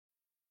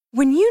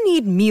When you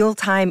need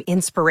mealtime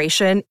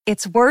inspiration,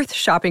 it's worth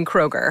shopping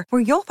Kroger,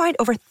 where you'll find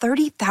over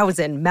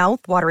 30,000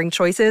 mouth-watering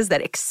choices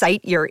that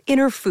excite your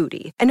inner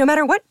foodie. And no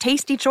matter what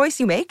tasty choice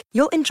you make,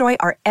 you'll enjoy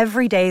our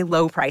everyday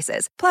low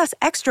prices, plus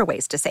extra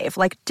ways to save,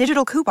 like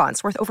digital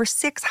coupons worth over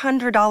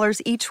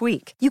 $600 each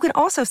week. You can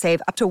also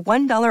save up to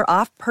 $1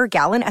 off per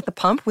gallon at the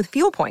pump with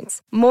fuel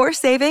points. More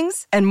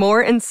savings and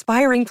more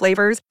inspiring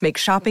flavors make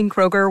shopping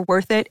Kroger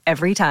worth it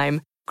every time.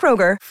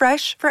 Kroger,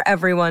 fresh for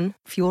everyone.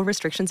 Fuel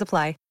restrictions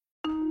apply.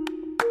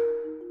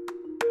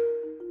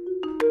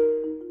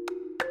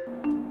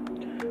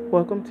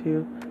 Welcome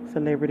to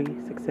Celebrity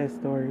Success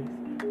Stories.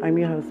 I'm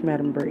your host,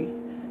 Madam Bree.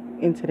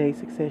 In today's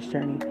success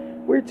journey,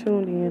 we're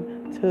tuned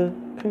in to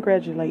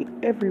congratulate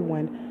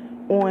everyone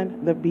on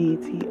the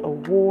BET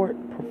Award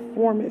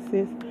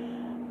performances.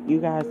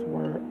 You guys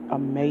were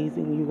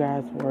amazing. You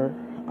guys were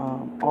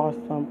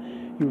awesome.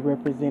 You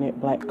represented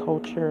Black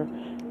culture.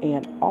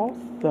 And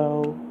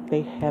also,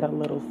 they had a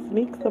little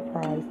sneak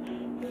surprise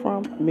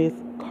from Miss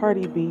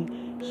Cardi B.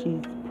 She's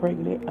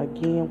pregnant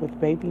again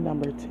with baby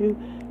number 2.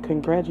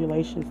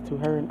 Congratulations to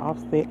her and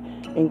Offset.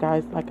 And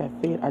guys, like I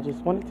said, I just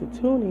wanted to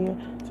tune in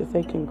to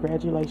say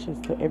congratulations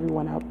to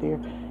everyone out there.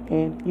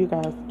 And you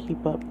guys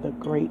keep up the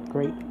great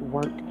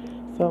work.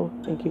 So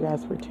thank you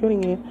guys for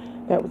tuning in.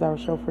 That was our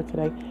show for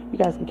today. You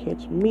guys can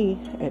catch me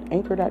at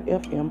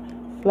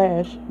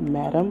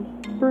anchor.fm/Madam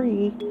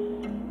Bree.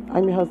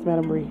 I'm your host,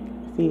 Madam Bree.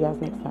 See you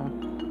guys next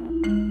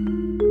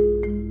time.